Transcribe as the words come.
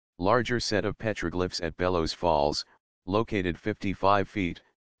Larger set of petroglyphs at Bellows Falls, located 55 feet,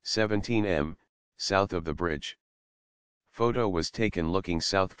 17 m, south of the bridge. Photo was taken looking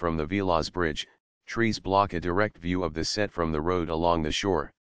south from the Bellows Bridge. Trees block a direct view of the set from the road along the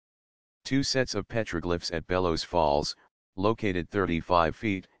shore. Two sets of petroglyphs at Bellows Falls, located 35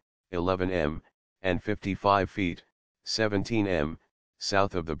 feet, 11 m, and 55 feet, 17 m,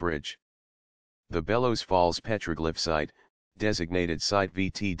 south of the bridge. The Bellows Falls Petroglyph Site, designated Site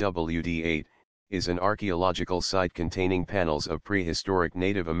VTWD-8, is an archaeological site containing panels of prehistoric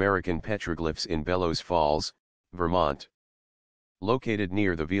Native American petroglyphs in Bellows Falls, Vermont. Located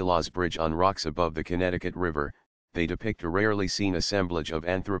near the Bellows Bridge on rocks above the Connecticut River, they depict a rarely seen assemblage of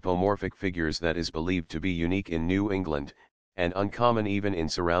anthropomorphic figures that is believed to be unique in New England, and uncommon even in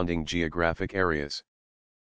surrounding geographic areas.